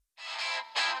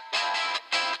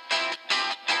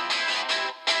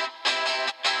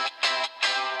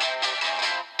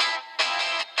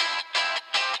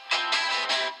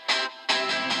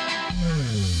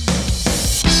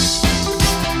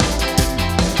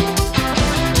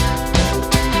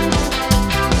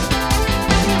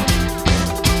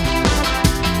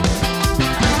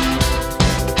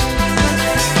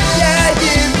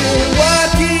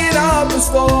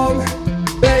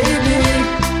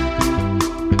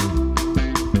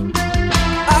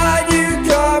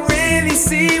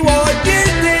see what you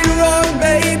did wrong,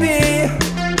 baby.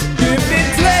 You've been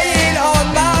playing on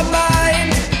my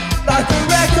mind like a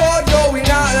record going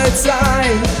out of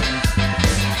time.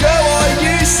 Girl, what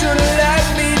you should let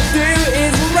me do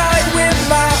is ride with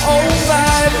my own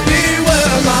vibe. You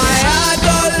were my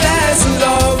adolescent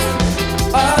love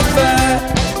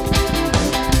affair.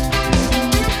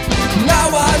 Now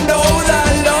I know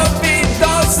that love, it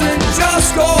doesn't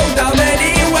just go down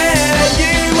anywhere.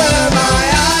 You were my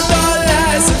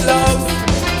adolescent love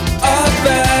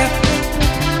affair.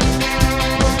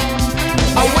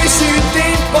 I wish you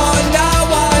did, but now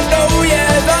I know,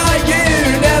 yeah, that you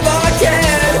never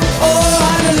cared. Oh,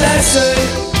 adolescent.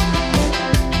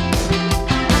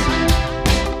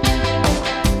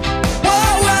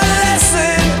 Oh,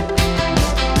 adolescent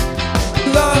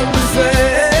love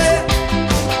affair.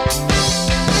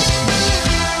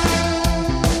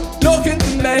 Look at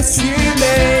the mess you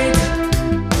made.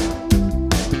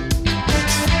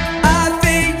 I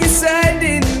think you're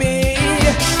sending me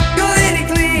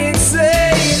clinically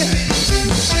insane.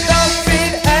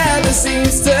 Nothing ever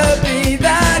seems to be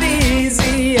that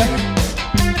easy.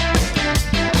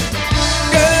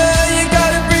 Girl, you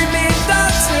gotta bring me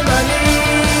down to my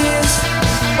knees.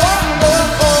 Oh,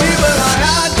 oh, oh, you were my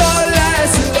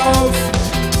adolescent love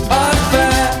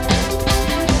affair.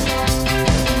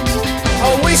 I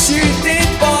wish you did,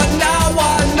 but now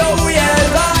I know, yeah,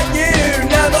 that you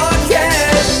never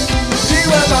cared. You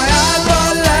were my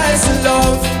adolescent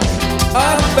love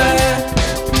affair.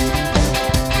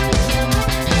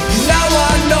 Now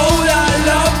I know that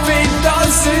love, it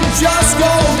doesn't just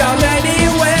go down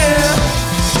anywhere.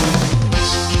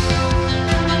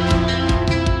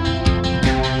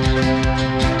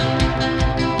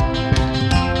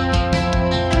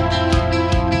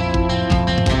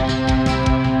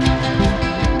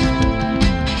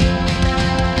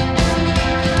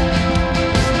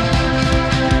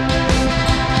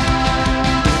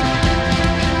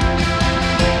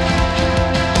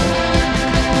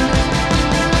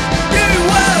 You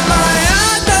were my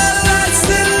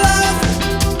adolescent love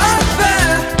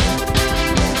affair.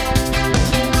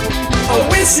 I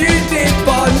wish you did,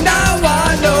 but now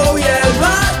I know, yeah,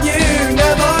 that you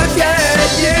never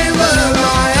cared. You were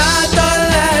my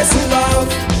adolescent love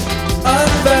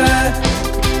affair.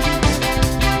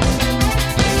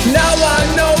 Now I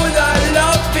know that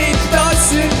love, it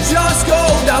doesn't just go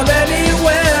down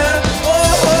anywhere. Oh,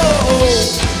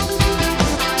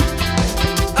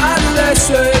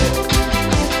 adolescent,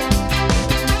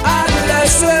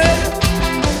 adolescent,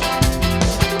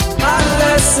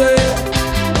 adolescent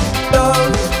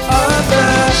love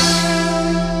affair.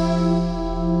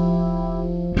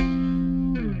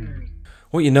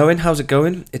 What you knowing? How's it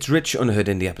going? It's Rich Unheard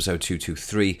Indie episode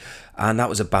 223, and that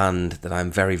was a band that I'm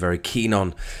very, very keen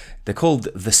on. They're called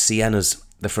The Siennas.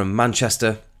 They're from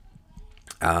Manchester,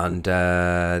 and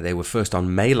they were first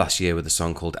on May last year with a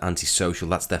song called Antisocial.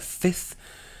 That's their 5th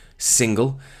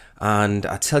single, and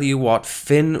I tell you what,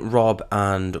 Finn, Rob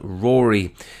and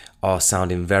Rory are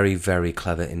sounding very, very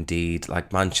clever indeed.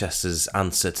 Like Manchester's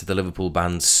answer to the Liverpool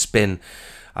band Spin,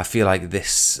 I feel like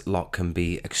this lot can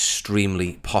be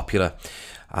extremely popular,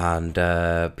 and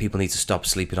people need to stop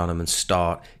sleeping on them and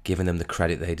start giving them the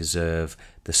credit they deserve.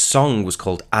 The song was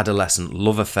called Adolescent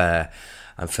Love Affair,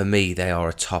 and for me, they are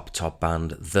a top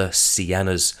band, The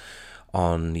Siennas,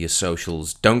 on your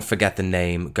socials. Don't forget the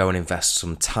name. Go and invest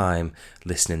some time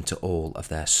listening to all of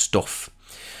their stuff.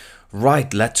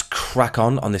 Right, let's crack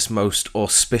on this most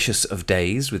auspicious of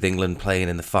days, with England playing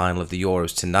in the final of the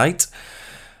Euros tonight.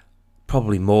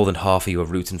 Probably more than half of you are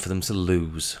rooting for them to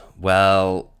lose.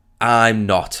 Well, I'm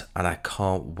not, and I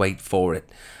can't wait for it.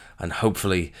 And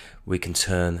hopefully we can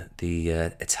turn the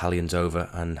Italians over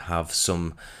and have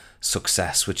some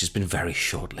success, which has been very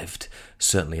short-lived,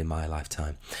 certainly in my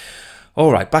lifetime.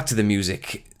 All right, back to the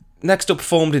music. Next up,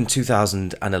 formed in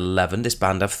 2011, this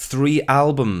band have 3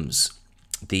 albums.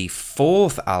 The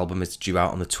 4th album is due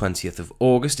out on the 20th of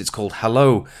August. It's called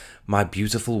Hello, My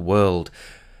Beautiful World.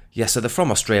 Yes, so they're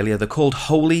from Australia. They're called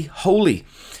Holy Holy.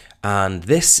 And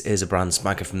this is a brand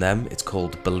spanker from them. It's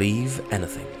called Believe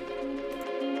Anything.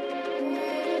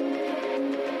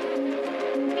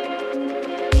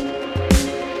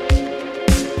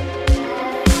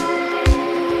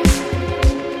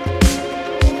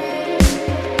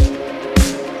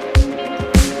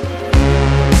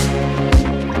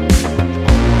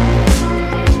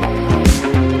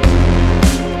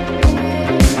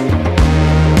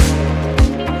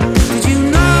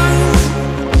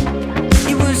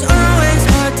 It was always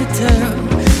hard to tell.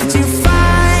 Did you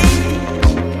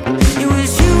find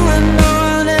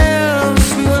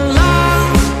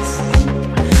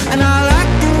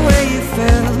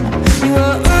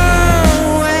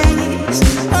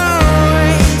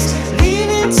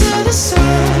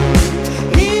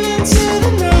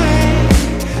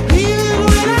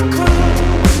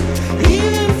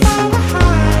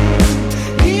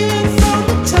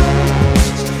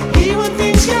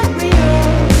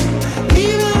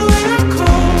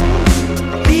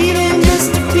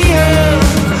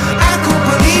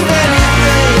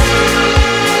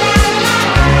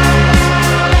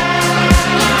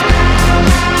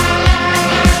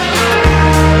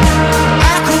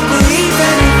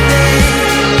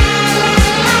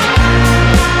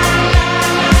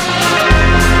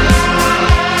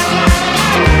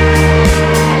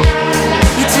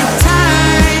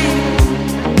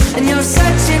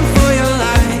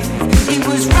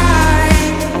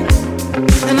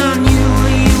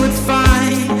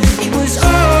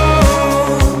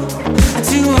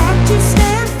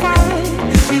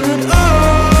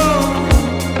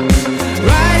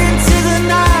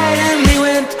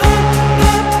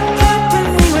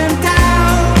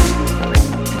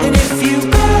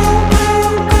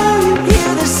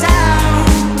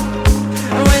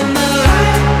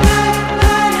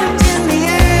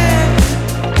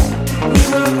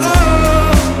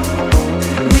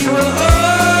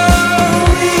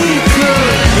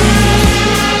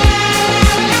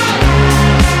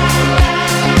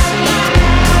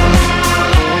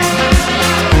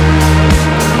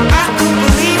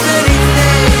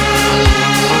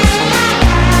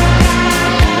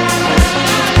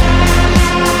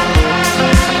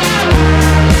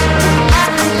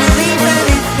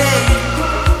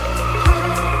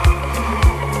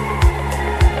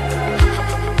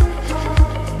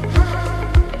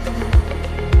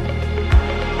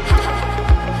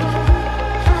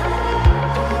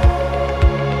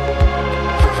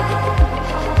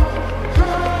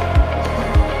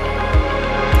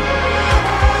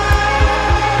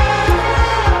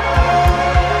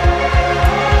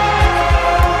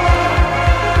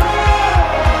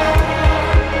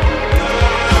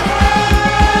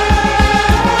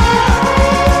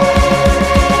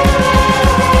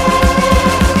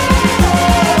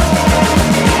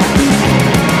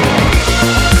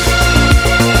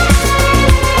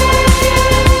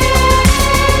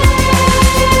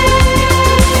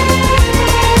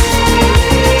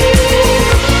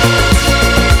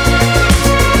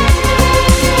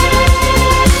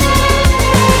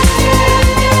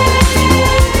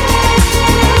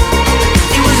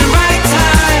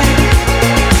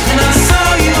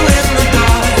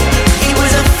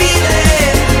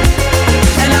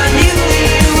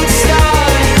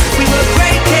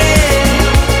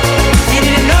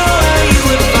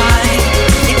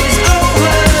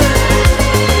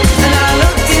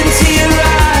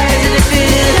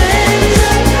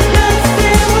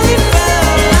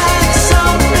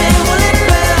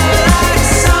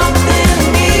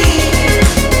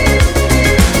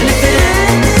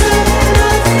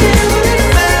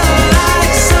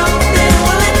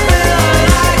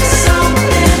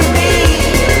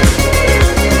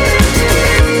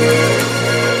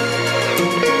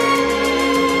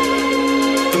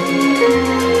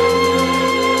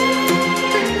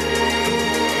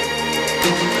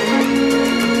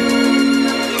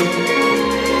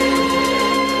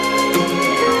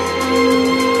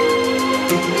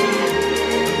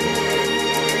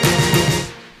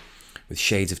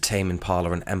shades of Tame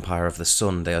Impala and Empire of the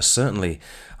Sun. They are certainly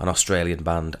an Australian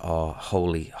band, are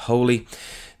Holy Holy.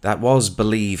 That was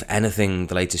Believe Anything,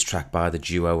 the latest track by the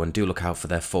duo, and do look out for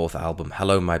their fourth album,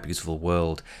 Hello My Beautiful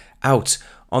World, out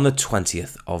on the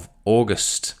 20th of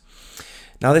August.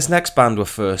 Now, this next band were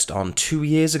first on 2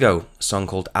 years ago. A song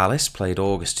called Alice, played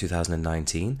August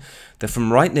 2019. They're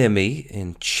from right near me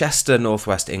in Chester,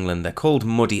 northwest England. They're called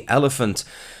Muddy Elephant.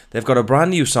 They've got a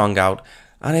brand new song out,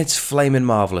 and it's flaming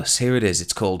marvellous. Here it is.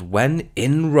 It's called When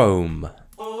in Rome.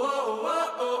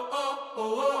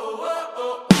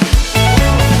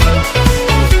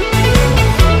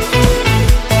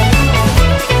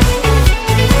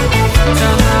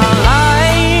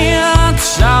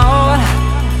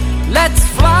 Let's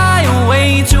fly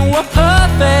away to a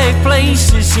perfect place.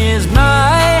 This is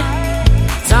my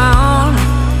town.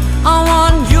 I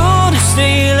want you to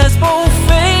stay. Let's both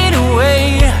fade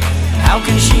away. How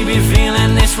can she be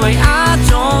feeling this way? I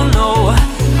don't know.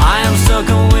 I am stuck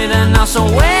with her now, so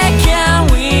where can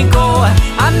we go?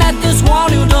 I met this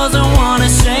one who doesn't wanna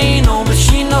say no, but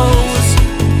she knows.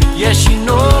 Yeah, she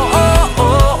knows.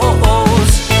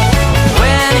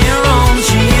 When in Rome,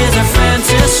 she is a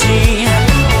fantasy.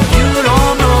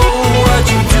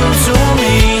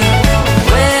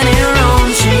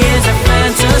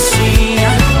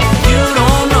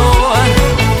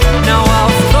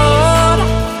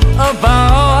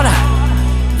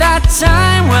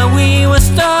 Time where we were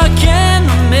stuck in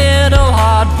the middle,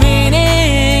 heart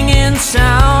beating in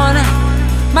sound.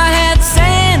 My head's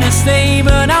saying to stay,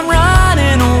 but I'm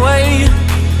running away.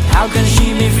 How can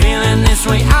she be feeling this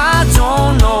way? I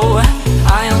don't know.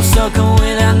 I am stuck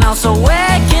with her now, so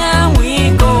where can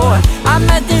we go? I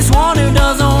met this one who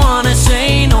doesn't wanna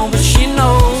say no, but she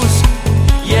knows.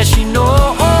 Yeah, she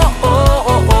knows.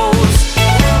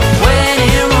 When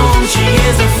in Rome, she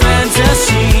is a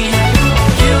fantasy.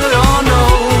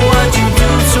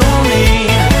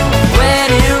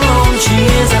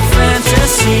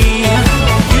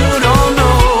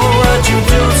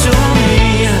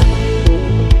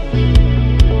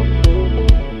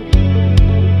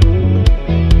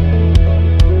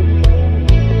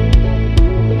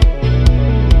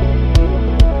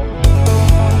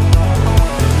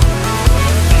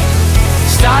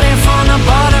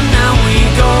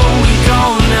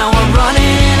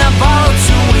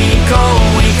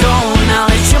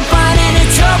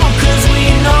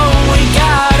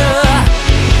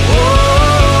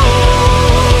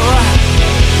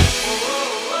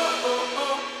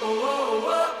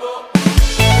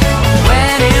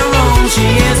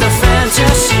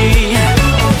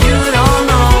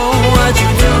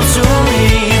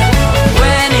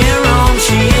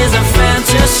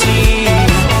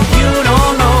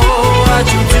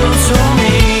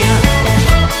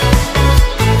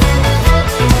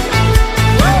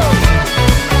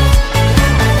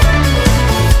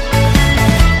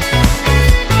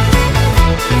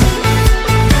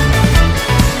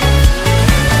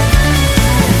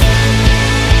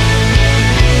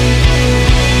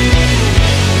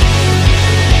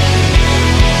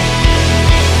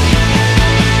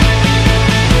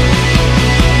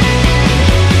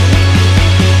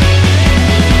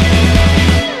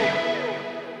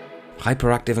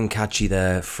 Hyperactive and catchy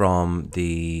there from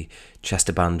the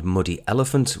Chester band Muddy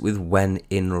Elephant with When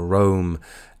in Rome,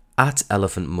 at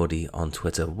Elephant Muddy on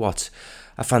Twitter. What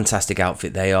a fantastic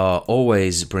outfit they are,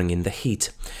 always bringing the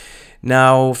heat.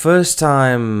 Now, first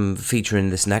time featuring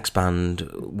this next band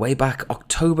way back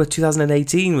October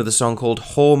 2018 with a song called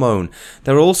Hormone.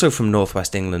 They're also from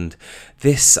Northwest England.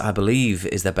 This, I believe,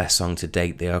 is their best song to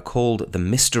date. They are called The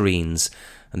Mysterines,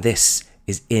 and this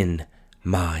is In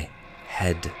My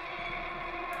Head.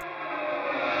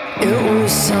 It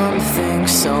was something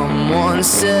someone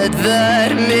said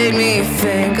that made me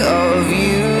think of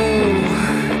you.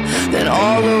 Then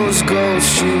all those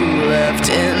ghosts you left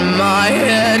in my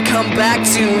head come back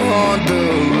to haunt the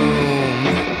room.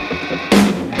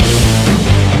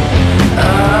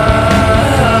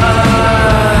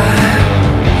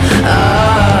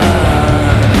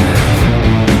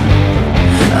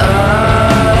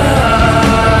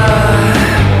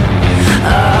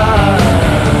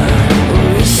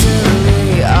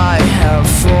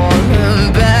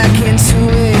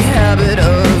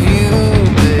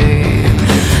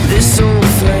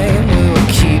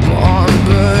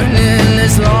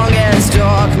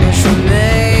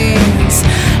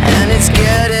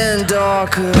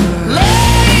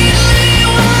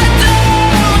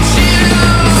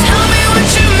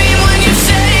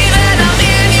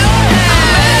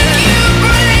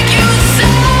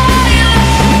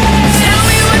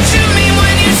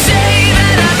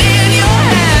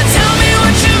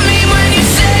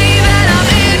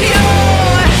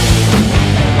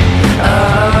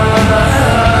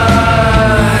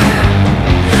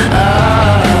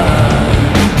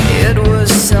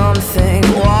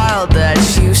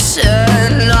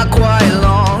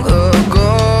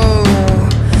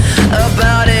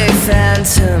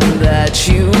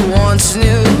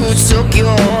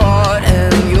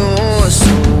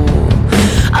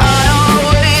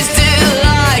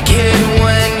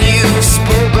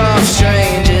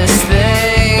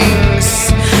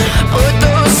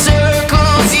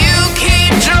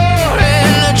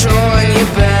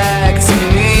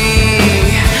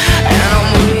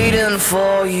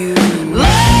 call you.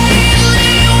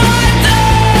 Lately, why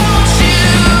don't you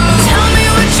tell me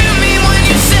what you mean when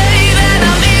you say that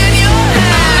I'm in your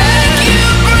head? Make you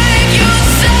break your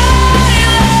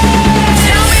silence.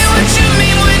 Tell me what you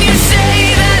mean when you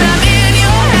say that I'm in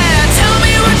your head. Tell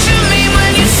me what you mean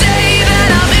when you say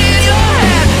that I'm in your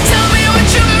head. Tell me what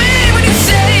you mean when you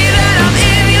say that I'm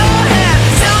in your head.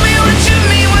 Tell me what you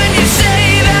mean when you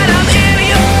say that I'm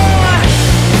in your.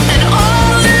 And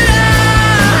all that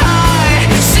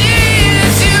I see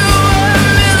is you a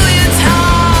million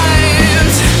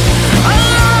times,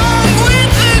 along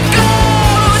with the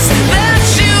ghost that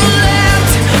you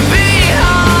left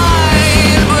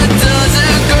behind. But does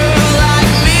a girl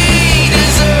like me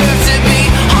deserve to be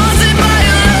haunted by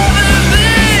a love of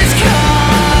this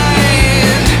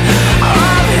kind,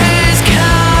 of his kind?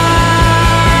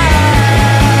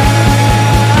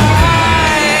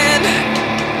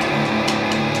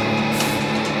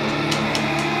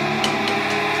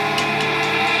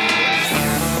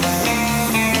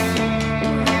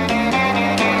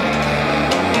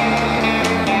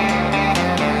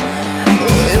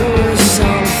 It was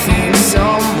something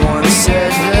someone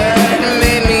said that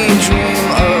made me dream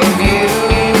of you.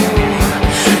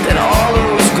 Then all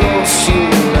those ghosts you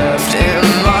left in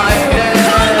my head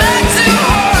come back to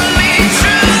haunt me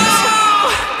true.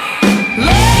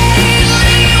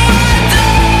 Lately, why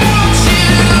don't you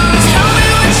tell me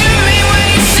what you mean when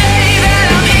you say that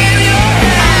I'm in your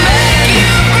head? Make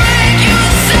you break your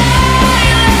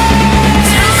silence.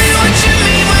 Tell me what you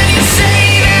mean when you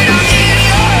say that I'm in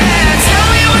your head. Tell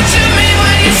me what you mean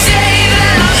when you say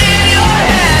that I'm in your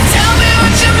head. Tell me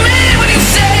what you mean when you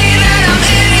say that I'm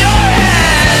in your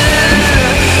head.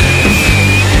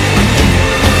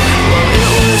 Well, it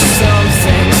was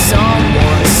something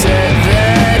someone said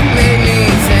that made me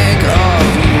think of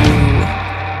you.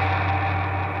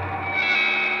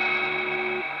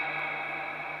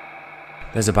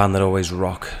 There's a band that always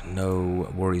rock, no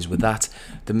worries with that.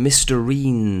 The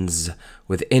Mysterines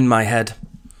with In My Head.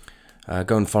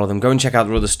 Go and follow them. Go and check out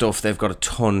their other stuff. They've got a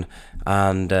ton,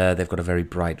 and they've got a very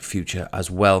bright future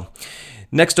as well.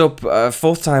 Next up,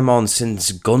 fourth time on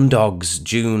since Gundogs,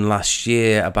 June last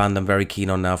year. A band I'm very keen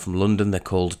on now from London. They're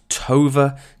called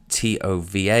Tova,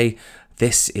 Tova.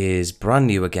 This is brand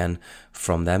new again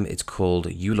from them. It's called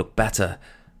You Look Better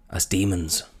as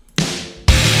Demons.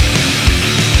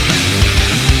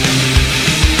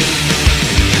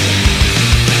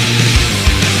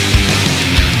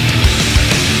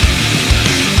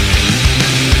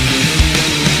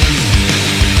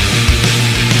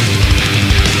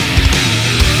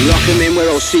 Lock 'em in, we're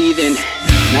all seething.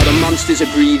 Now the monsters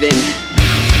are breathing.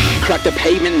 Crack the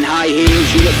pavement in high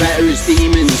heels, you look better as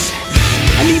demons.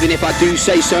 And even if I do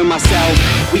say so myself,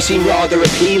 we seem rather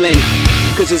appealing.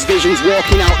 Cause there's visions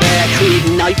walking out there,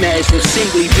 creating nightmares from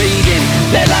simply breathing.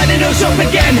 They're lining us up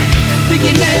again,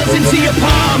 digging nails into your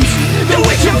palms. The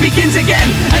witch hunt begins again,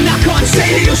 and I can't say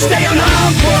that you'll stay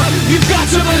unharmed. But you've got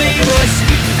to believe us,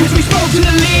 cause we spoke to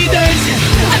the leaders,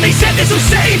 and they said this will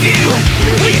save you,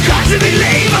 but you can't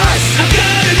believe us. I've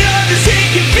got another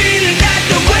sinking feeling that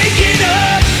they're waking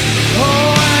up.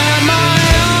 Oh, am I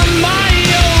on my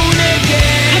own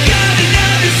again? I've got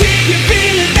another sinking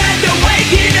feeling that they're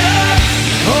waking up.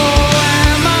 Oh,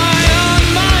 am I on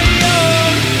my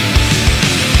own?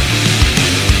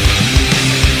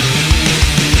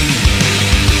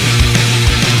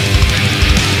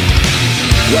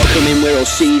 Welcome in, we're all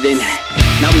seething.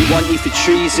 Now we want you for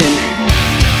treason.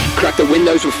 Crack the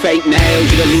windows with fake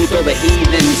nails, you don't need all the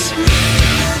heathens.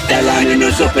 They're lining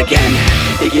us up again,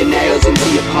 dig your nails into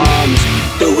your palms.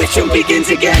 The witch hunt begins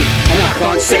again, and I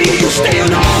can't say that you'll stay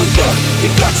unharmed. But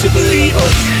you've got to believe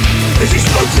us, cause we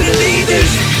spoke to the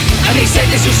leaders, and they said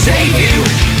this will save you,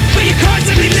 but you can't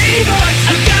believe us.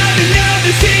 I've got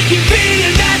another sinking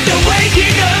feeling that they're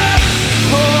waking up.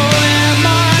 Oh, am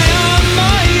I on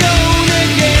my own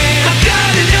again? I've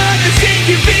got another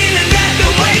sinking feeling that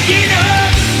they're waking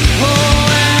up. Oh,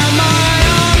 am I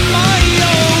on my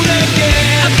own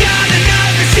again? I've got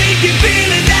another sinking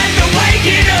feeling that they're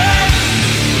waking up.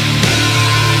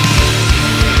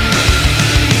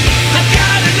 I've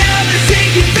got another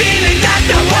sinking feeling that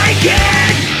they're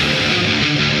waking.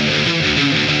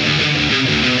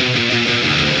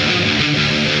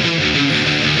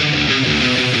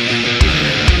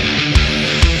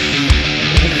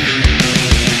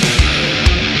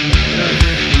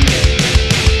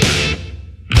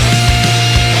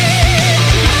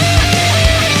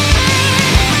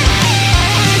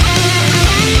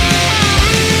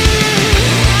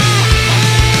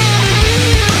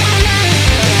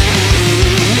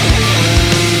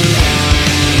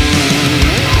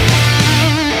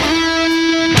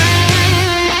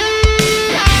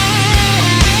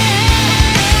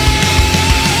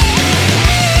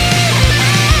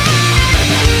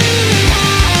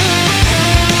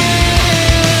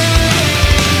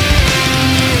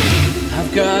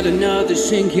 the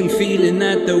sinking feeling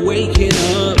that they're waking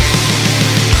up.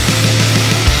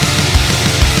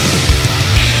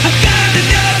 I've got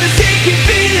another sinking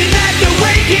feeling that they're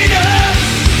waking up.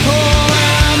 Or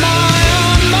am I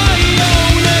on my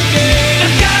own again?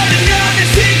 I've got another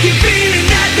sinking feeling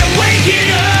that they're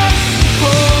waking up.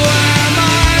 Or am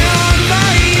I on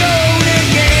my own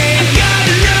again? I've got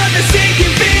another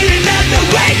sinking feeling that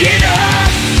they're waking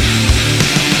up.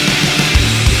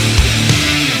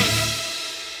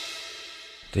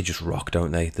 They just rock,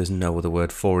 don't they? There's no other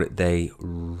word for it. They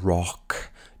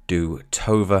rock. Do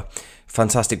Tova.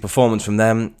 Fantastic performance from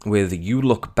them with You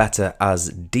Look Better as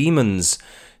Demons.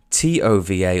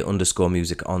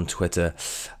 TOVA_music on Twitter.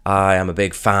 I am a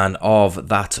big fan of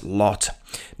that lot.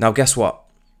 Now, guess what?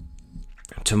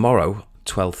 Tomorrow,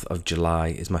 12th of July,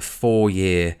 is my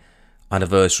 4-year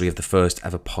anniversary of the first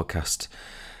ever podcast.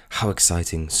 How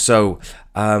exciting. So,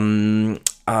 I am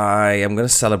going to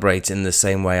celebrate in the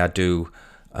same way I do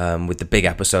with the big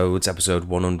episodes, episode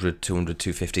 100, 200,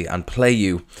 250, and play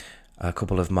you a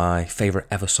couple of my favourite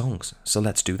ever songs. So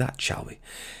let's do that, shall we?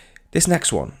 This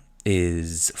next one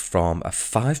is from a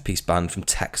 5-piece band from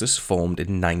Texas formed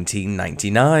in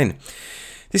 1999.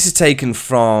 This is taken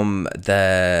from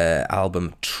their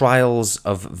album Trials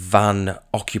of Van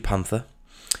Occupantha,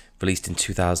 released in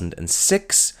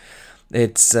 2006.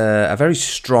 It's a very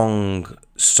strong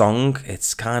song.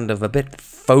 It's kind of a bit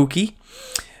folky.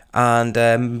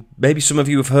 And maybe some of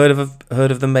you have heard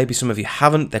of them, maybe some of you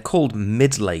haven't. They're called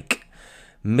Midlake.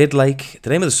 Midlake. The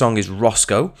name of the song is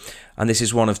Roscoe, and this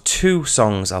is one of 2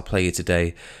 songs I'll play you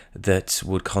today that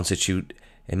would constitute,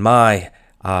 in my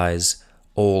eyes,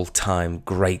 all-time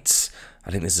greats.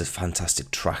 I think this is a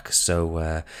fantastic track,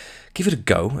 so give it a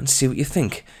go and see what you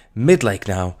think. Midlake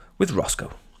now with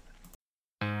Roscoe.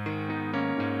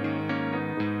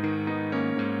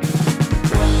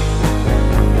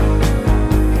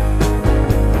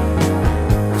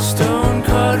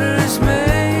 Stonecutters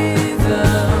made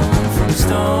them from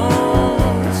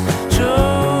stones,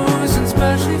 chosen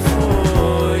specially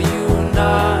for you and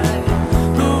I,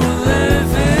 who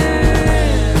live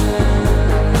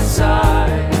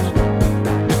inside.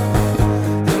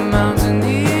 The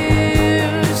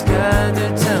mountaineers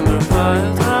gathered timber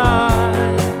piled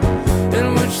high, in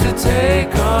which to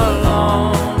take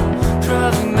along,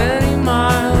 traveling many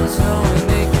miles, knowing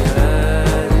they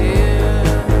get here.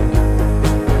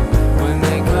 When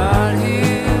they got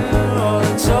here, all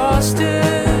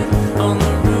exhausted, on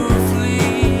the roof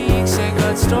leaks, they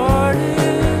got started.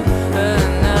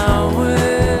 And now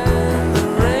when the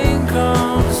rain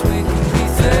comes, we can be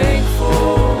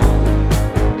thankful.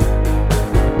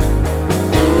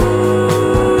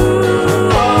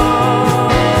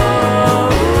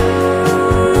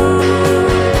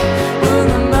 When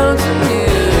the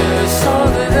mountaineers saw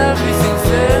that everything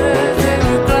fit, they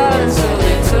were glad, and so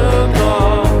they took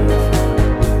off.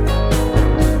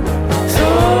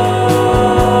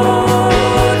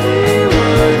 Thought we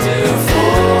were due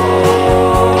for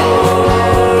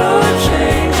a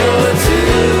change or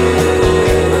two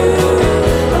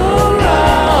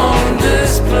around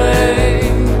this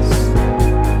place.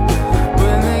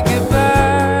 When they get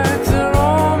back, they're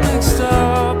all mixed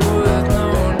up with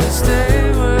no one to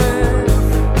stay with.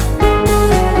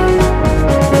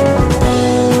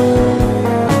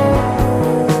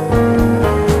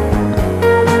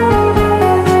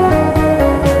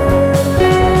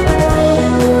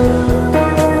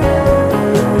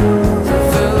 The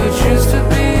village used to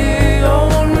be all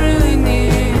one really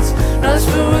needs. Now it's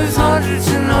filled with hundreds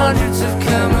and hundreds of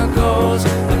chemicals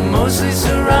that mostly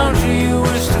surround you. You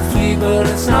wish to flee, but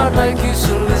it's not like you.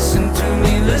 So listen to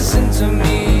me, listen to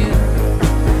me.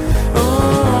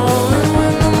 Oh, and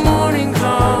when the morning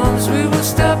comes, we will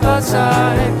step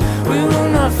outside. We will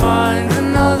not find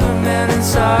another man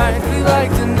inside. We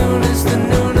like the newness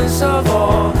of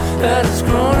all that has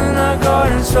grown in our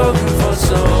garden, spoken for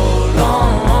so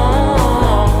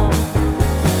long.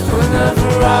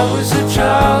 Whenever I was a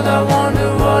child, I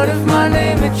wonder what if my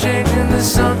name had changed into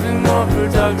something more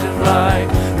productive like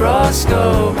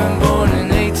Roscoe. Been born in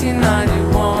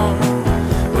 1891,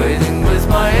 waiting with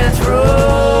my Aunt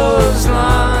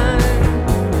Roseline.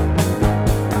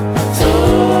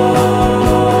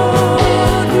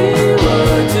 Thought we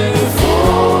were due for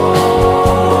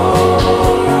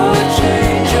a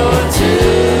change or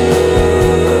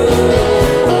two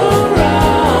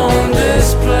around this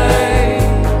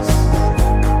place.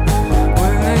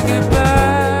 When they get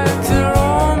back, they're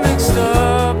all mixed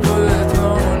up with no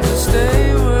one to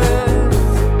stay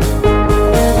with.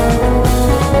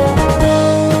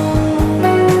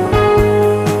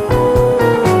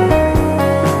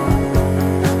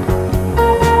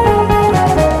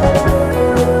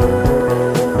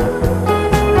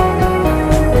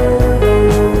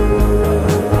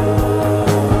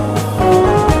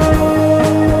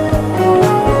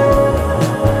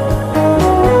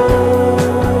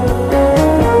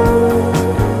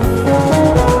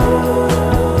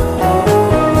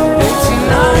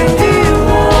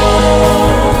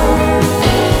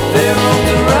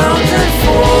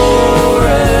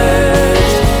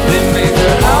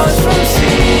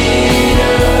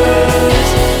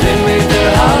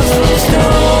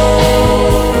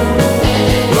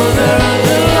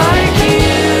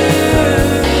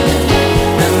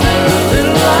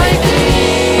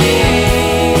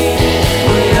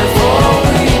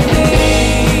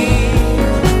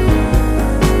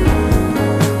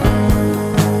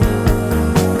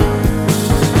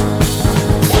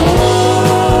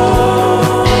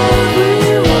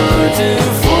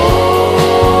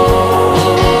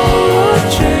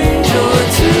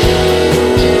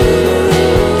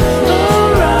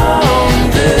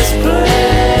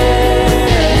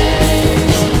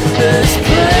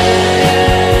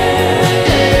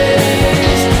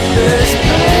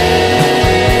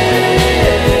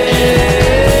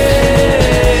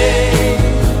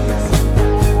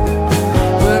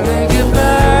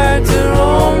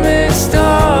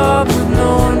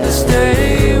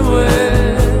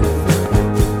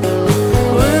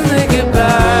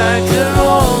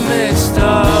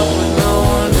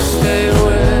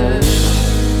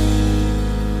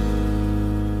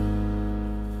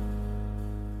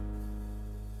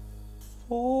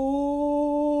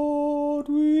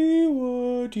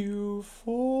 due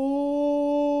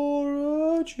for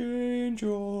a change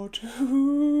or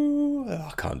two. Oh,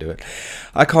 I can't do it.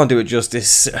 I can't do it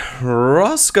justice.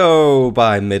 Roscoe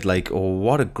by Midlake. Oh,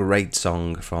 what a great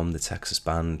song from the Texas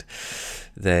band.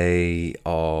 They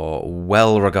are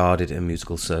well regarded in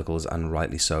musical circles, and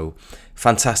rightly so.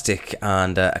 Fantastic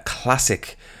and a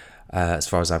classic as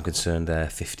far as I'm concerned. They're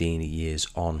 15 years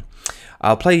on.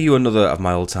 I'll play you another of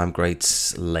my all-time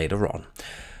greats later on.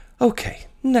 Okay,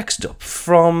 next up,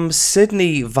 from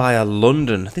Sydney via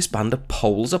London, this band are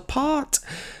poles apart.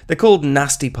 They're called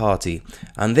Nasty Party,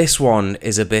 and this one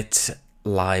is a bit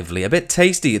lively, a bit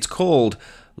tasty. It's called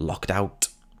Locked Out.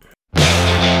 Make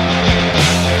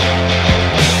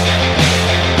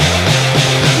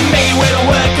your way to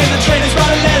work and the train is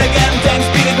running late again. Things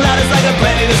beating loud, it's like a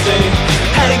plenty to see.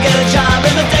 How to get a job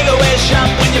in the takeaway shop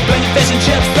when you burn your fish and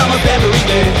chips almost every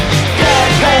day. Get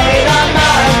paid on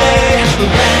Monday,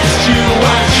 rest you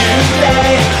on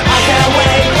Tuesday. I can't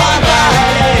wait for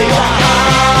Friday.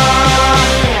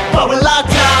 But we're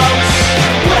locked out.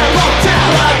 We're locked out.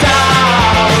 Locked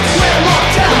out. We're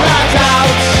locked out. Locked out.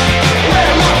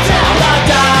 We're locked out.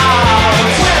 Locked out.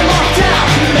 We're locked out.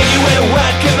 Make your way to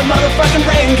work in the motherfucking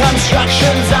rain.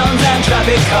 Construction zones and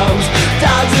traffic cones.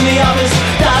 Dogs in the office,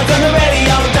 dogs on the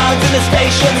radio, dogs in the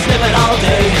station, sniffing all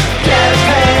day. Get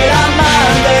paid on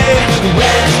Monday,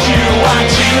 rest you on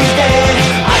Tuesday.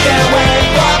 I can't wait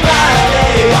for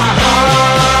Friday.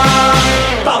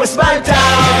 But we're smoked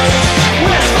out.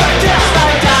 We're smoked out.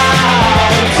 Smoked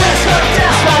out. We're smoked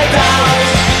out. Smoked out.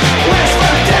 We're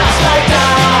smoked out. Smoked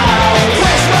out.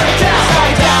 We're smoked out.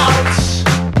 Smoked out.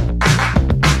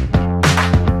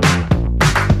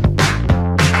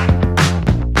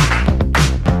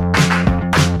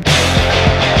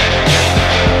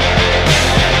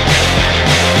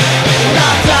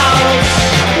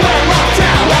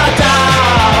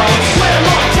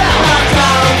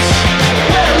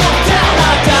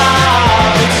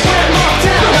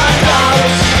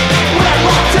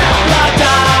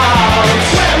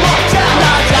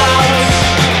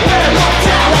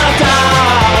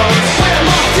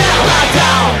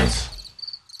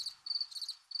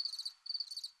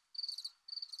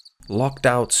 Locked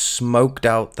Out, Smoked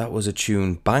Out, that was a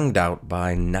tune banged out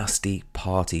by Nasty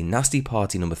Party. Nasty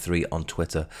Party number 3 on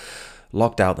Twitter.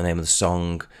 Locked Out, the name of the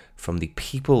song from the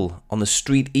People on the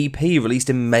Street EP released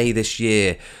in May this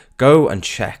year. Go and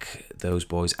check those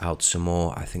boys out some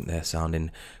more. I think they're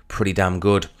sounding pretty damn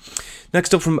good.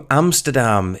 Next up from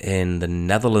Amsterdam in the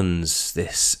Netherlands,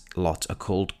 this lot are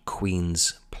called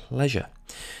Queen's Pleasure.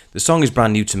 The song is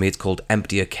brand new to me, it's called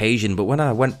Empty Occasion, but when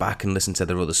I went back and listened to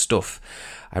their other stuff,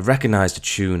 I recognised the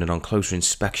tune, and on closer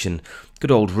inspection,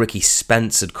 good old Ricky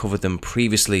Spence had covered them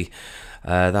previously.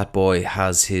 That boy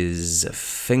has his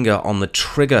finger on the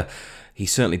trigger. He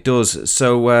certainly does.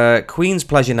 So Queen's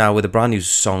Pleasure now with a brand new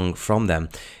song from them.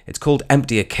 It's called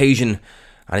Empty Occasion,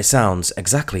 and it sounds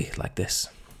exactly like this.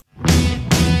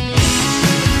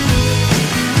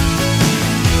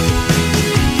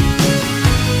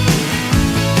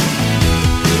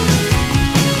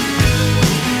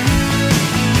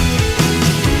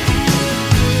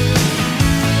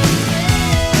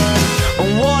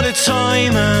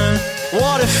 Time and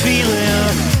what a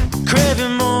feeling,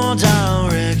 craving more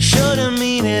direction and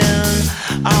meaning.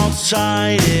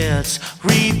 Outside it's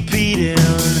repeating.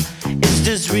 Is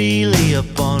this really a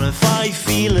bona fide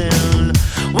feeling?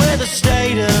 Where the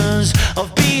status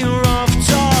of being roughed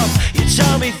up? You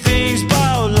tell me things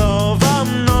about love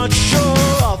I'm not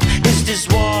sure of. Is this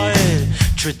what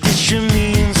tradition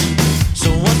means? So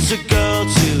what's a girl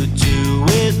to do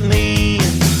with me?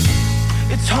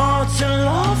 It's hard to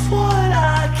love what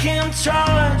I can't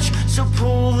touch, so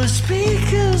pull the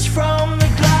speakers from the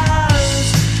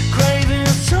glass, craving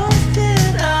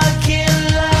something I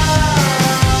can't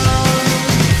love.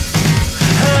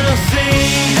 And I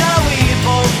think that we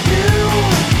both knew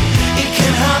it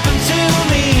can happen to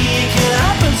me, it can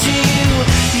happen to you.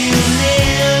 You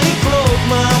nearly broke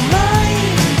my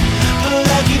mind, but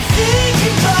I keep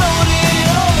thinking about it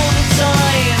all the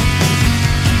time.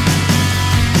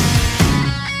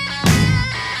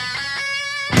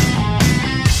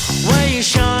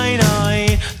 Shine,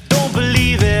 I don't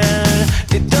believe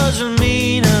it. It doesn't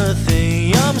mean a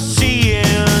thing. I'm seeing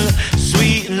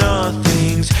sweet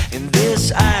nothings in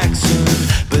this accent,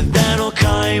 but then all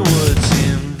kind words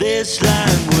in this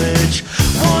language.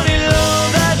 Wanted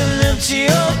love at an empty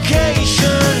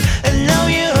occasion, and now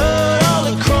you heard all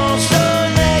across the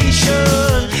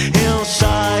nation.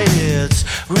 Inside it's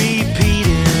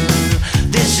repeating.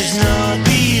 This is not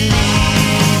believing.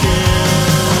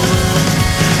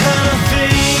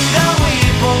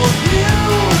 Both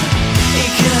knew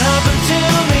it can happen to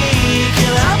me, it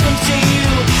can happen.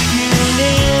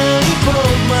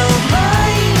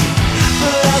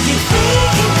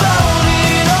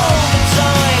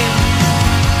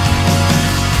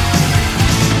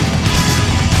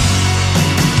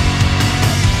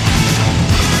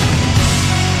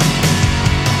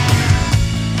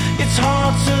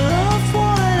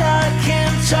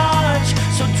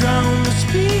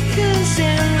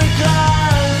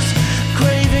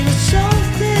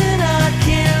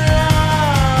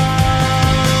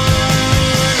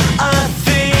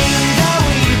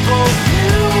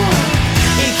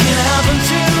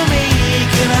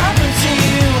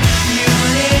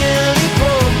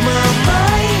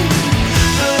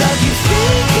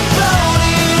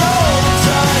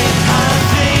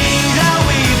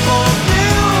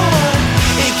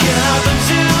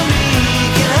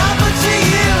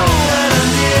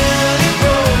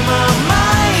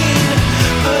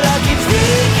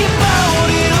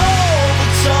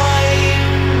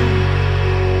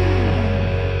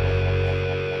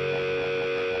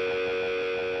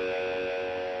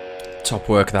 Top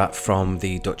work that from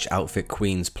the Dutch outfit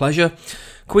Queen's Pleasure.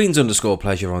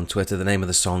 Queens_pleasure on Twitter. The name of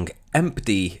the song,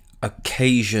 Empty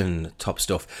Occasion. Top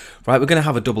stuff. Right, we're going to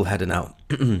have a double header now.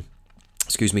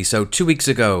 Excuse me. So 2 weeks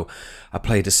ago, I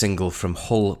played a single from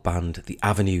Hull band The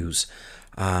Avenues.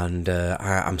 And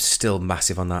I'm still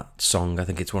massive on that song. I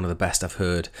think it's one of the best I've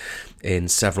heard in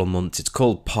several months. It's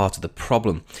called Part of the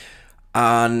Problem.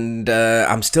 And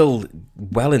I'm still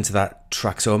well into that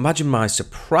track. So imagine my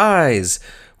surprise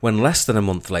when less than a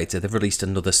month later they've released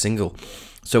another single.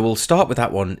 So we'll start with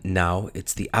that one now.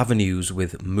 It's The Avenues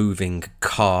with Moving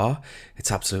Car.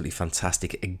 It's absolutely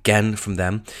fantastic again from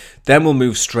them. Then we'll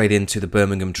move straight into the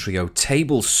Birmingham trio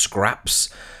Table Scraps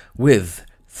with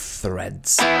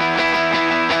Threads.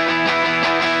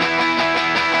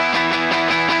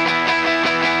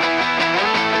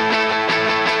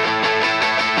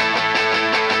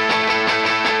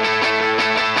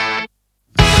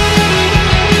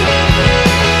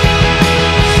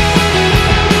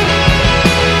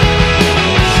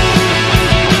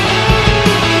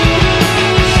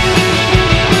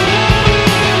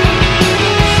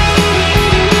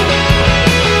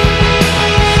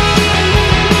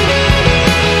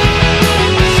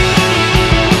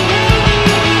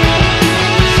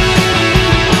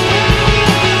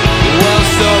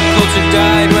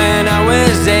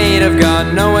 I've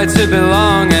got nowhere to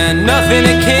belong and nothing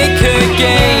to kick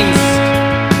against,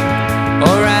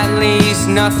 or at least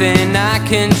nothing I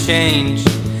can change.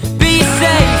 Be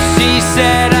safe, she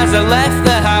said as I left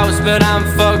the house, but I'm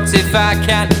fucked if I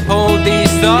can't hold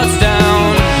these thoughts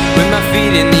down. With my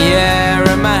feet in the air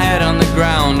and my head on the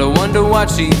ground, I wonder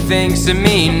what she thinks of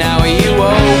me now. Are you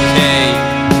okay?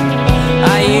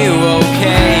 Are you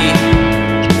okay?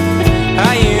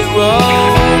 Are you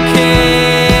okay?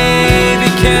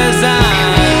 Because I'm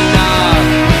not.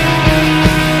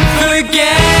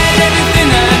 Forget everything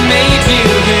that made you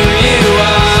who you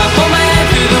are. Hold my hand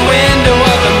through the window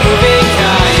of a moving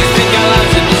car. You think our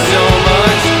lives would be so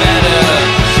much better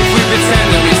if we pretend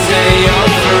that we stay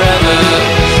young forever.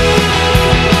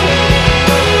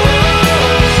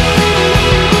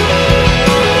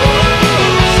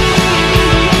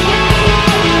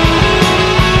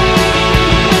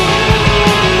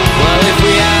 Well, if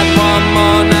we had one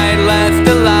more night left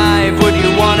alive, would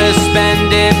you want to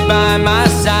spend it by my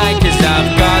side? 'Cause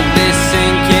I've got this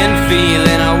sinking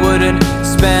feeling I wouldn't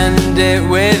spend it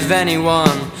with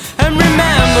anyone. And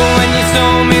remember when you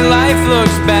told me life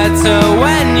looks better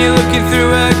when you're looking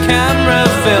through a camera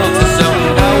filter. So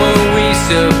how are we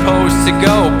supposed to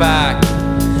go back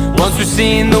once we've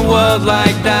seen the world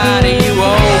like that? Are you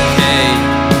okay?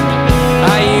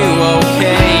 Are you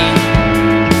okay?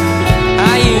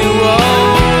 Are you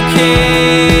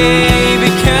okay?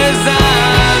 Because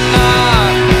I'm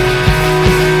not.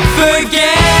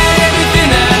 Forget everything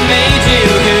that made you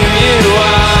who you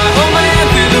are. Hold my hand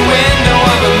through the window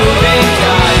of a moving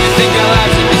car. You think our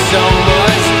lives would be so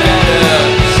much better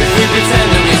if we pretend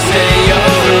that we stay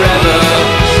young forever.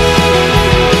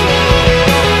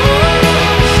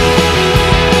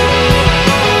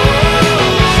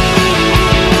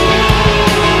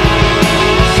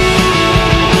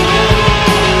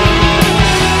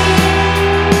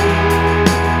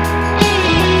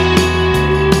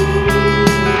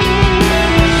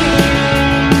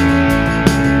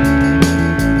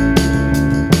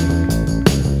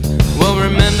 Well,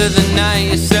 remember the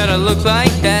night you said I looked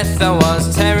like death? I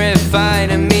was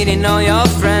terrified of meeting all your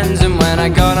friends, and when I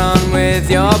got on with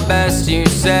your best, you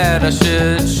said I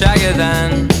should shag her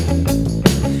then.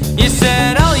 You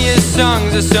said all your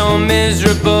songs are so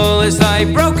miserable, it's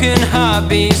like broken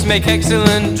heartbeats make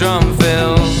excellent drum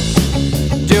fills.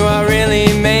 Do I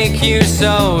really make you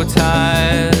so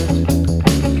tired?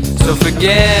 So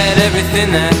forget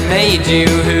everything that made you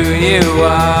who you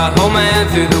are. Hold my hand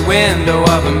through the window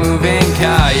of a moving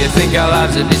car. You think our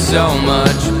lives would be so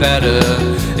much better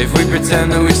if we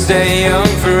pretend that we stay young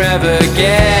forever.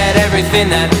 Get everything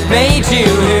that made you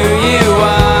who you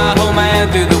are. Hold my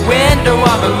hand through the window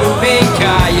of a moving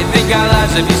car. You think our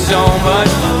lives would be so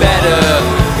much better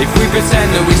if we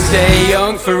pretend that we stay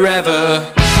young forever.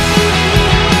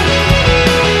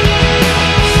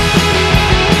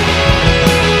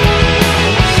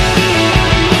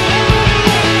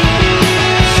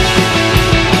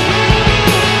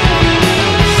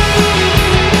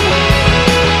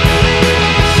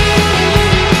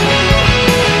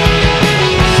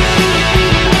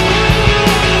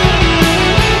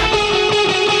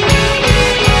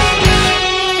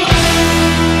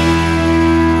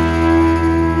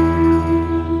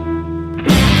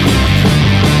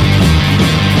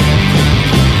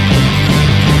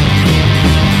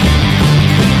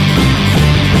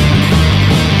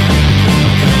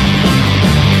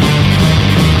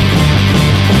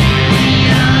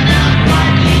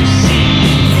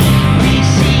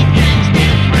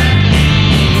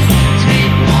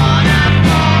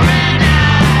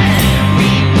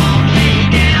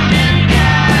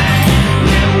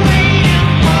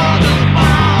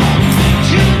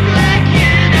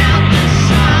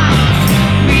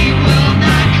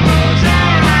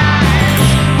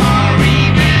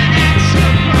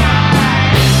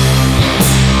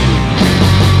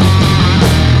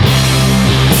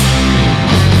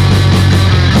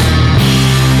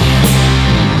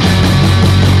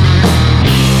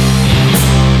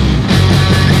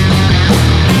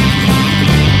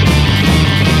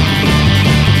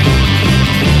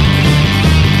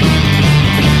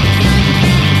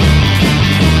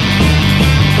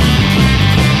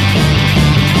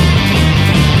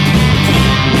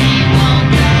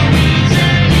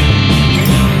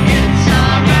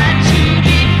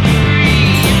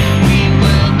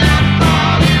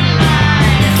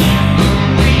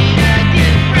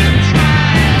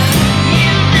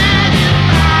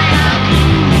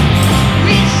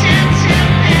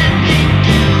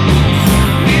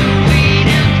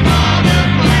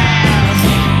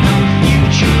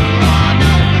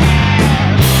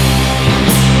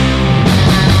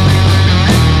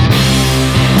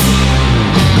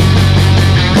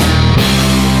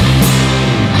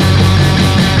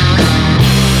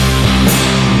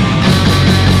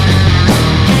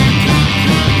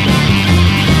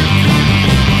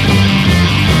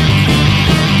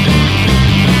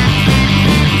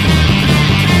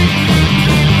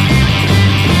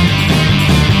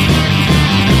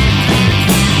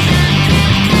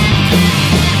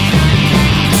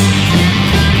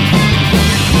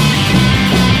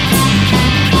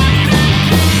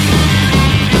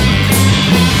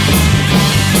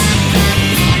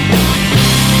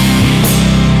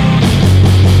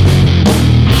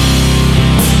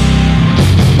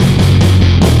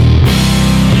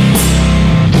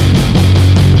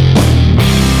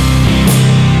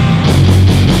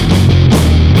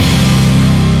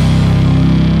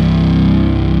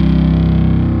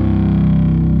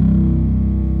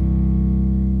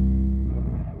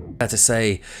 To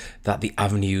say that the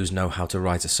Avenues know how to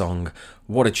write a song.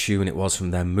 What a tune it was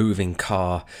from their Moving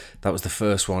Car. That was the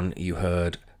first one you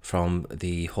heard from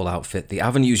the Hull outfit, the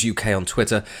Avenues UK on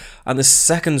Twitter. And the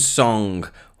second song,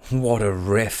 what a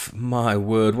riff, my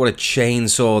word, what a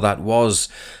chainsaw that was,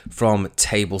 from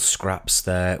Table Scraps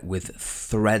there with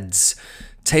Threads.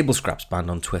 Table Scraps band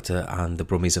on Twitter, and the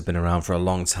Brummies have been around for a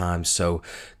long time, so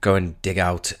go and dig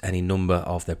out any number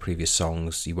of their previous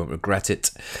songs, you won't regret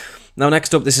it. Now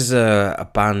next up, this is a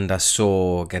band I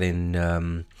saw getting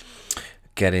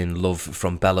love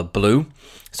from Bella Blue,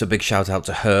 so big shout out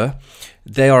to her.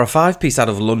 They are a 5-piece out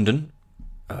of London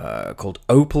called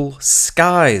Opal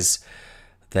Skies.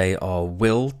 They are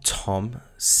Will, Tom,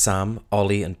 Sam,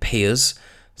 Ollie and Piers,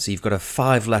 so you've got a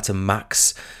 5-letter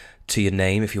max to your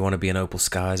name if you want to be an Opal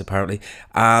Skies, apparently.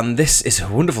 And this is a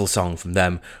wonderful song from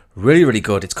them, really, really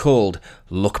good. It's called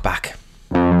Look Back.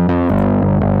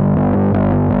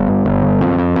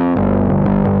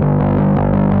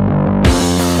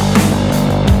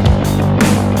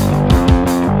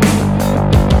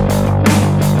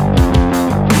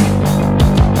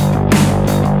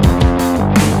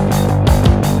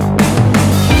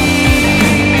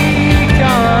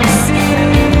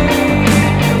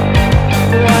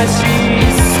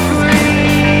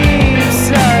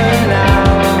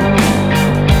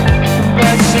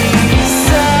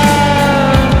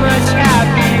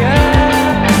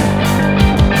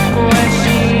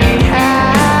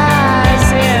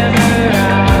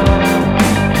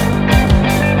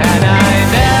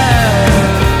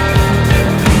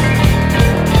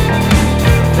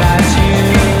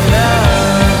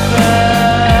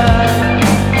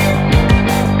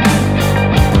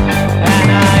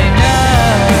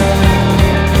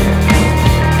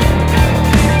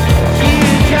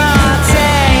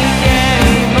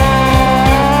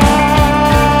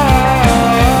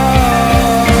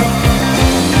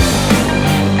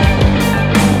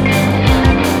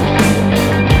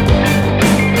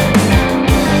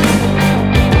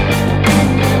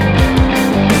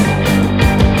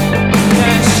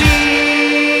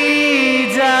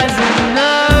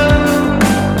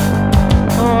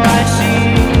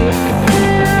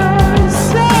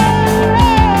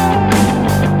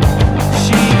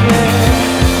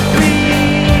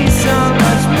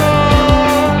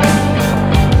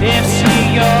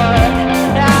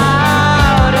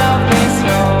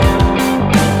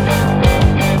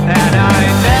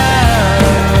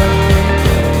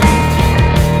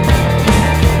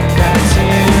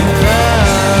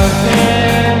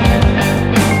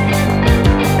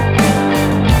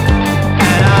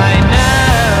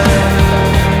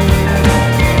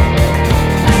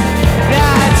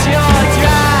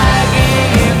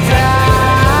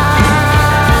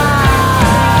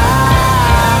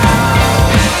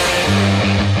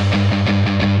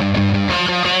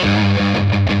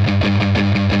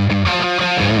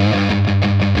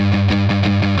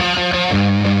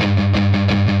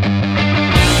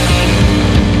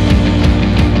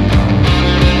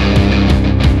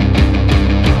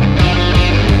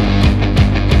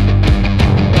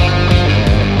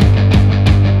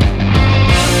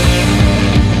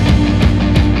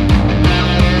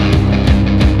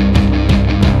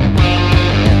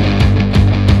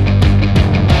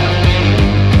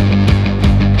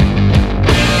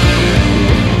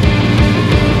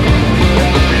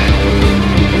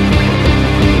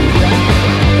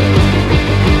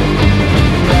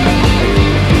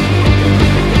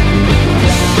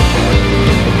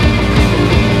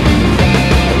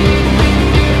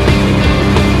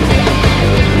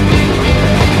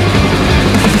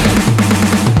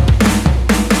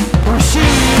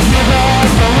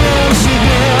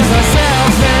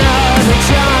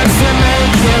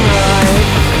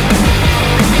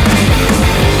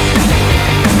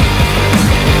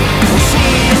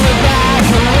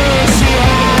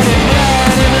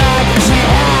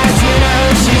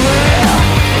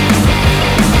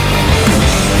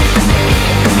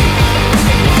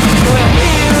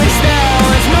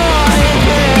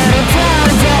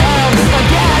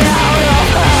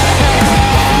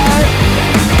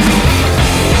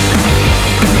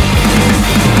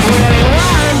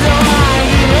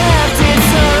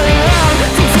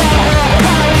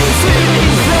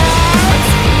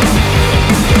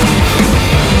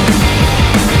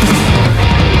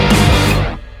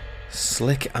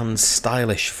 Slick and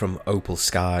stylish from Opal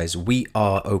Skies. We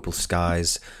are Opal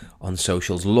Skies on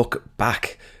socials. Look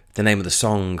Back, the name of the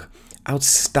song.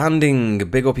 Outstanding.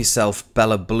 Big up yourself,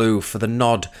 Bella Blue, for the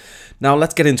nod. Now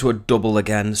let's get into a double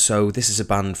again. So this is a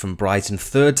band from Brighton.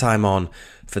 Third time on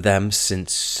for them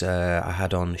since I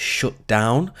had on Shut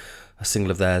Down, a single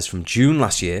of theirs from June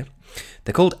last year.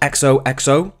 They're called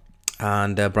XOXO.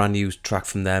 and a brand new track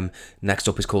from them next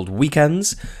up is called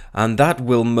Weekends, and that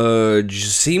will merge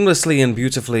seamlessly and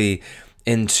beautifully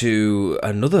into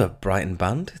another Brighton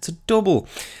band. It's a double.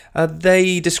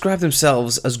 They describe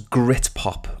themselves as grit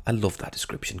pop. I love that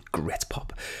description, grit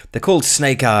pop. They're called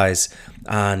Snake Eyes,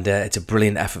 and it's a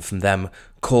brilliant effort from them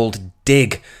called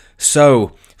Dig.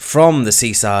 So, from the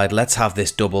seaside, let's have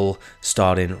this double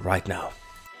starting right now.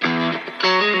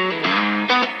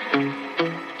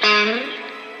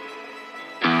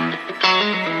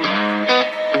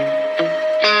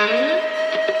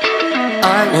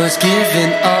 I was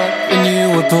giving up when you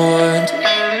were born.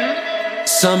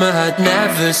 Summer had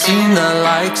never seen the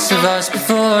likes of us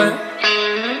before.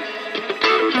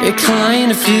 It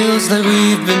kinda feels like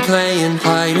we've been playing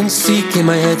hide and seek in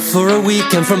my head for a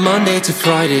week, and from Monday to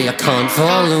Friday I can't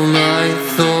follow my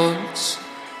thoughts.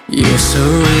 You're so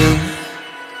real.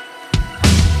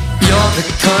 You're the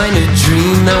kind of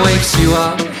dream that wakes you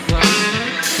up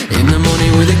in the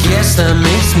morning with a kiss that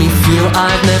makes me feel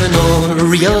I've never known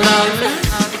real love.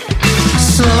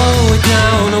 Slow it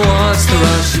down, what's the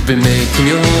rush? You've been making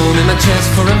your home in my chest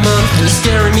for a month, and it's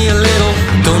scaring me a little.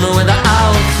 Don't know whether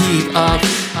I'll keep up,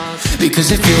 because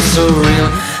it feels so real.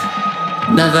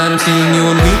 Now that I'm seeing you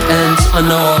on weekends, I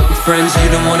know all your friends, you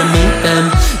don't wanna meet them.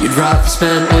 You'd rather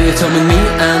spend all your time with me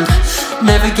and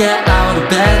never get out of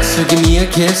bed, so give me a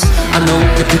kiss. I know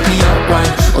you pick me up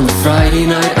right on the Friday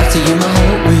night after you my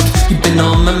whole week. You've been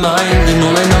on my mind, and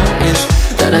all I know is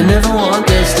that I never want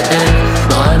this to end.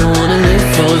 No, I don't wanna live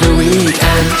for the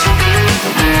weekend.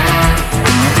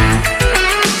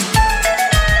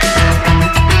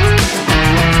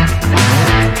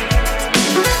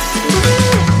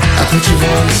 I put your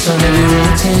voice on every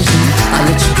rotation. I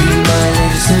let you be my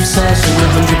latest obsession.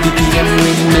 100 BPM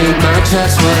really made my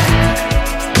chest wet.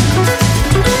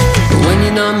 But when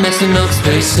you're not messing up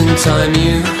space and time,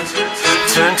 you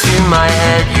turn to my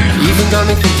head. You even got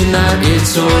me thinking that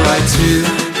it's alright to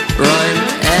rhyme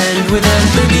and with them.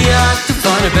 Maybe I could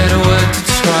find a better word to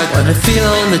describe what I feel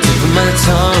on the tip of my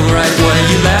tongue. Right where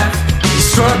you laugh, you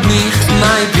struck me, it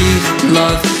might be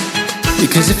love,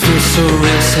 because it feels so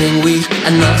real saying we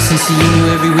and us and seeing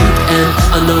you every weekend.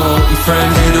 I know all your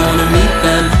friends, you don't wanna meet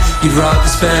them. You'd rather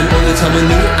spend all your time with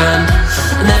me and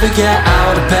I never get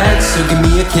out of bed, so give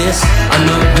me a kiss. I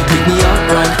know you pick me up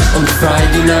right on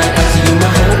Friday night after you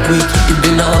my whole week. You've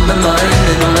been on my mind,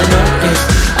 and all I know is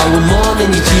I want more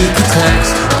than your cheeky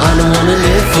text. I don't wanna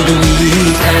live for the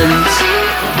weekends.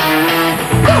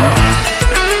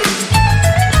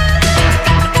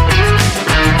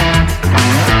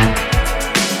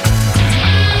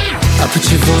 I put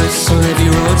your voice on every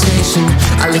rotation.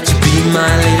 I let you be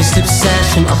my latest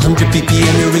obsession. 100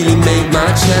 BPM, you really made my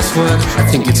chest work. I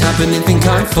think it's happening, think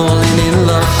I'm falling in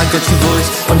love. I got your voice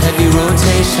on heavy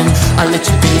rotation. I let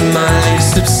you be my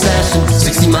latest obsession.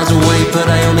 60 miles away, but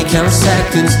I only count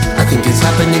seconds. I think it's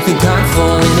happening, think I'm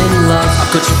falling in love. I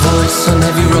got your voice on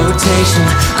heavy rotation.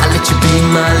 I let you be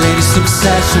my latest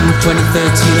obsession. 2013,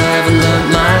 I haven't learned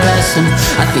my lesson.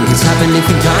 I think it's happening,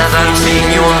 think I'm falling in love. Now that I'm seeing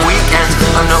you on weekends,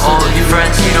 I know all your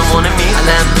friends, you don't wanna meet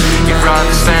them. You'd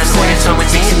rather spend all your time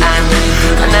with me and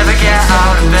I never get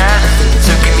out of bed,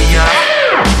 so give me up.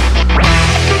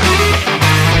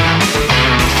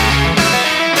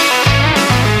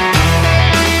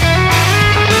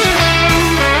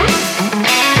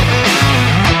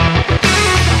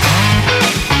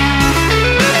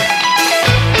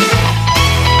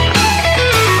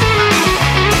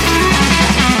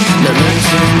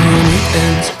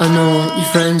 I know all your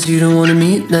friends, you don't wanna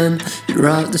meet them. You'd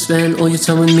rather spend all your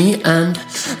time with me and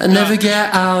I never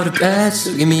get out of bed,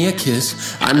 so give me a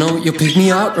kiss. I know you'll pick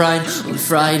me up right on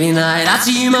Friday night. I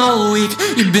see you my whole week,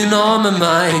 you've been on my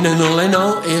mind, and all I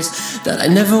know is that I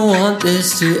never want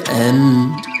this to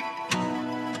end.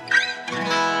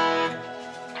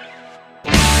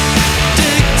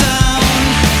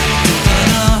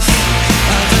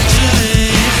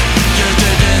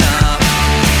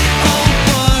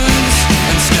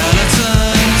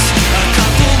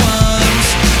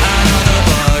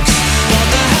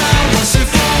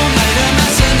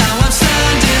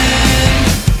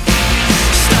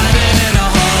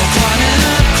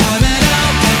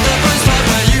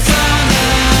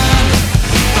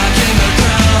 Back in the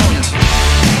ground.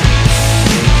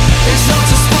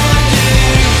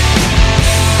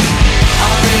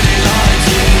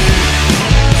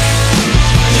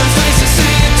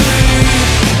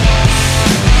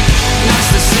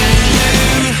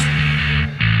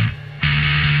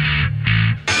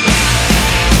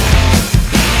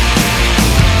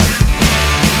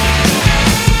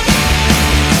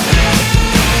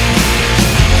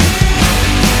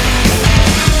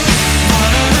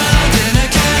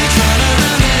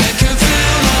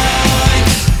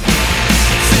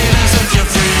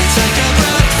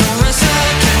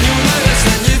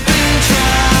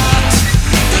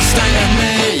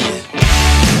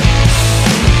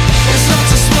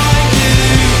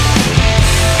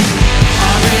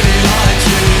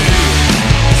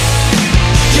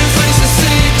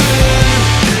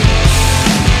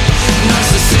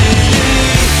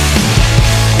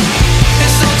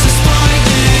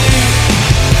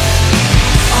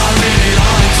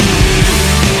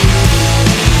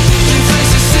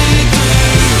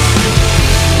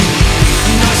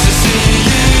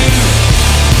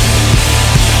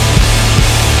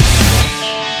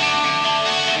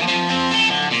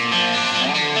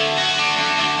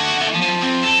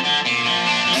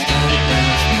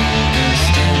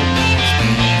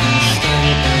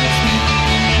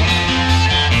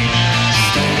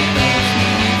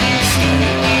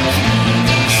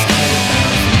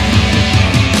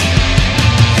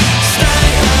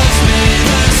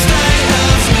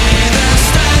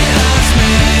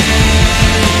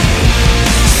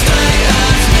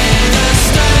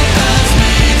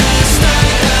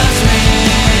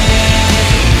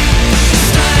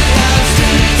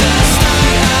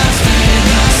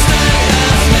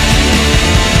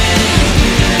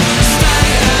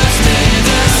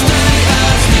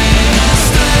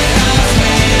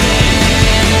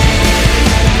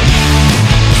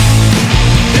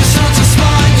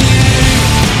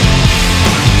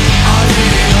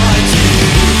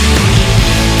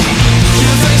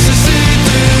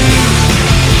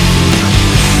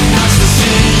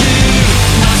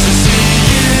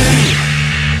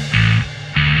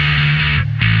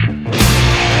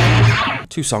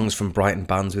 Two songs from Brighton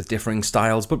bands with differing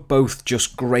styles, but both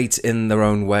just great in their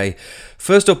own way.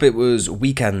 First up, it was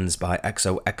Weekends by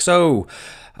XOXO.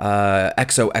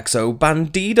 XOXO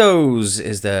Bandidos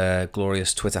is their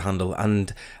glorious Twitter handle.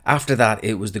 And after that,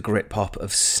 it was the grit pop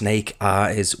of Snake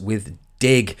Eyes with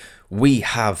Dig. We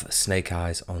have Snake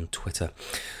Eyes on Twitter.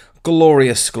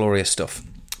 Glorious, glorious stuff.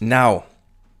 Now,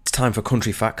 it's time for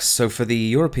country facts. So for the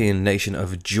European nation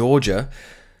of Georgia,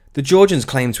 the Georgians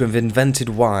claim to have invented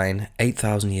wine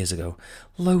 8,000 years ago.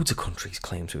 Loads of countries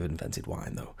claim to have invented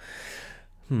wine,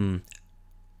 though.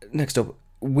 Next up,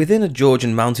 within a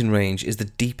Georgian mountain range is the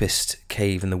deepest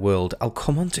cave in the world. I'll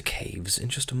come on to caves in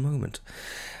just a moment.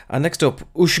 And next up,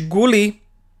 Ushguli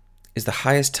is the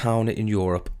highest town in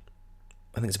Europe.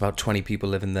 I think it's about 20 people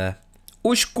living there.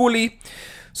 Ushguli.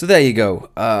 So there you go,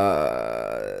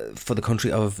 for the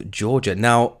country of Georgia.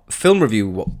 Now, film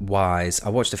review-wise, I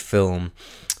watched a film.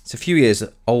 It's a few years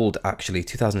old, actually.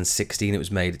 2016 it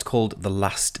was made. It's called The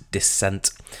Last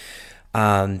Descent.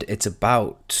 And it's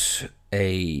about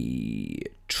a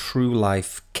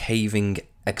true-life caving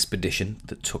expedition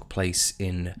that took place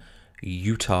in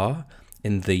Utah,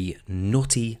 in the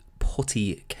Nutty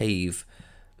Putty Cave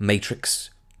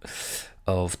matrix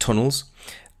of tunnels.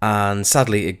 And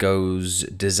sadly, it goes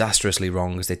disastrously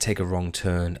wrong as they take a wrong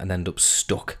turn and end up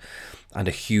stuck. And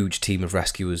a huge team of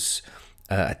rescuers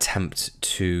attempt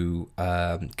to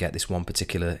get this one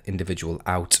particular individual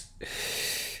out.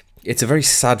 It's a very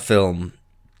sad film,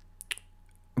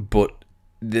 but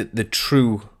the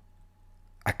true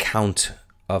account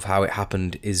of how it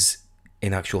happened is,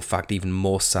 in actual fact, even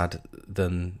more sad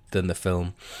than the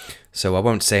film. So I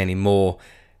won't say any more.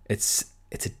 It's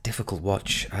a difficult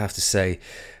watch, I have to say.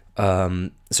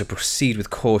 So proceed with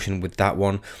caution with that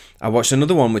one. I watched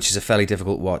another one which is a fairly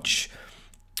difficult watch,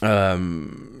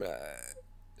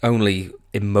 only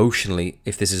emotionally,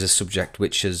 if this is a subject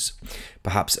which has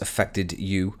perhaps affected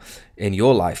you in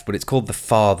your life, but it's called The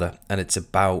Father, and it's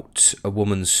about a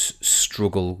woman's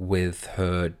struggle with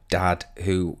her dad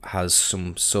who has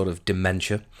some sort of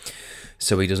dementia,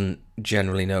 so he doesn't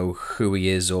generally know who he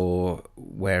is or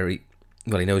where he...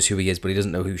 Well, he knows who he is, but he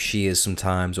doesn't know who she is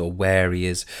sometimes or where he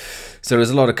is. So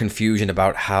there's a lot of confusion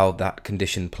about how that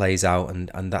condition plays out,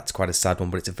 and that's quite a sad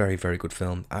one, but it's a very, very good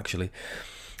film, actually.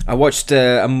 I watched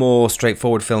a more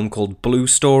straightforward film called Blue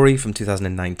Story from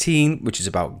 2019, which is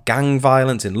about gang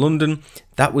violence in London.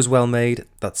 That was well made.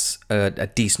 That's a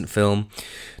decent film.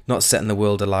 Not set in the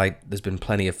world alight. There's been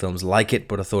plenty of films like it,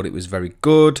 but I thought it was very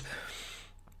good.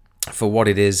 For what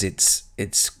it is, it's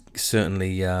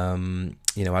certainly...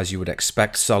 as you would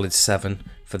expect, solid 7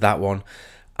 for that one.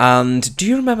 And do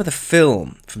you remember the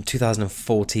film from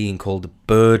 2014 called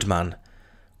Birdman,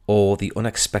 or The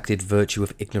Unexpected Virtue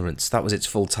of Ignorance? That was its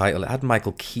full title. It had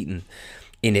Michael Keaton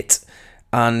in it,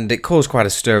 and it caused quite a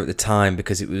stir at the time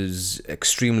because it was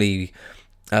extremely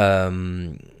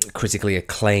critically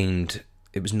acclaimed.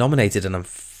 It was nominated, and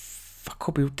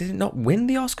did it not win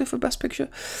the Oscar for Best Picture?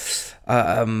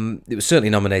 It was certainly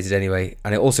nominated anyway,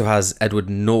 and it also has Edward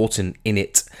Norton in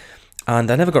it. And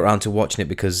I never got around to watching it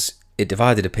because it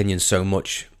divided opinions so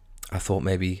much. I thought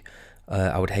maybe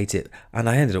I would hate it, and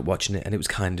I ended up watching it, and it was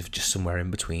kind of just somewhere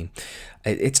in between.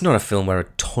 It's not a film where a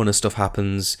ton of stuff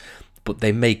happens, but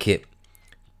they make it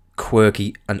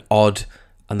quirky and odd,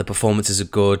 and the performances are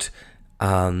good.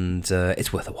 And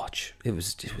it's worth a watch. It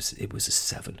was a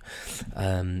 7.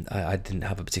 I didn't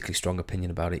have a particularly strong opinion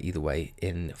about it either way,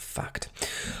 in fact.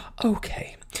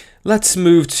 Okay, let's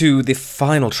move to the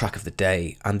final track of the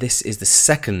day, and this is the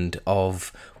second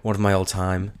of one of my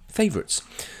all-time favourites.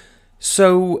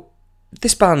 So,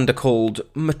 this band are called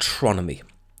Metronomy.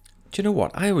 Do you know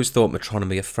what? I always thought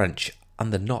Metronomy are French,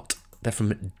 and they're not. They're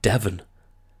from Devon.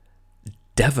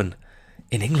 Devon.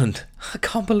 In England. I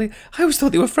can't believe... I always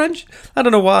thought they were French. I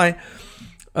don't know why.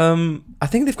 I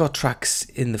think they've got tracks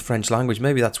in the French language.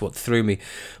 Maybe that's what threw me.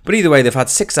 But either way, they've had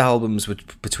 6 albums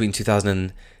between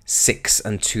 2006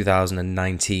 and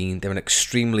 2019. They're an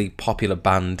extremely popular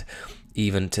band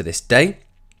even to this day.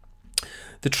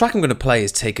 The track I'm going to play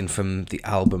is taken from the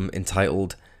album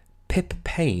entitled Pip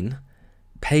Payne,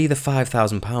 Pay the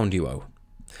 £5,000 You Owe.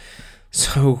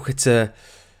 So it's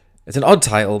an odd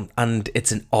title, and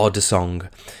it's an odd song.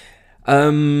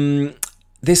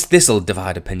 This'll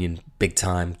divide opinion big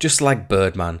time, just like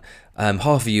Birdman.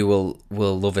 Half of you will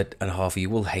love it, and half of you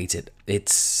will hate it.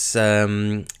 It's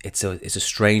a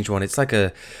strange one. It's like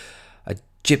a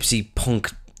gypsy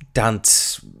punk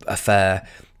dance affair.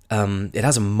 It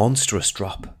has a monstrous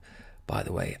drop, by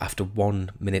the way, after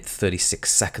 1 minute 36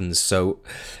 seconds. So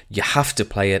you have to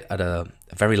play it at a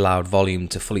very loud volume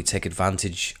to fully take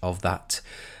advantage of that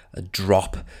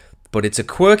drop. But it's a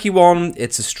quirky one,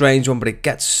 it's a strange one, but it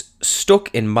gets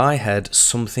stuck in my head,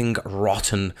 something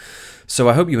rotten. So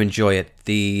I hope you enjoy it.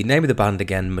 The name of the band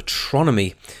again,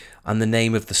 Metronomy, and the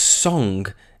name of the song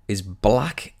is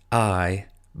Black Eye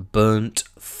Burnt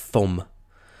Thumb.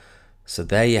 So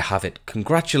there you have it.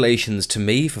 Congratulations to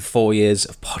me for 4 years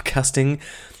of podcasting,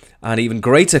 and even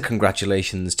greater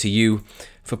congratulations to you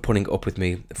for putting up with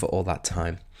me for all that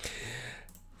time.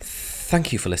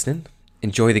 Thank you for listening.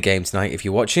 Enjoy the game tonight if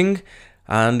you're watching,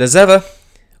 and as ever,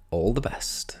 all the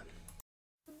best.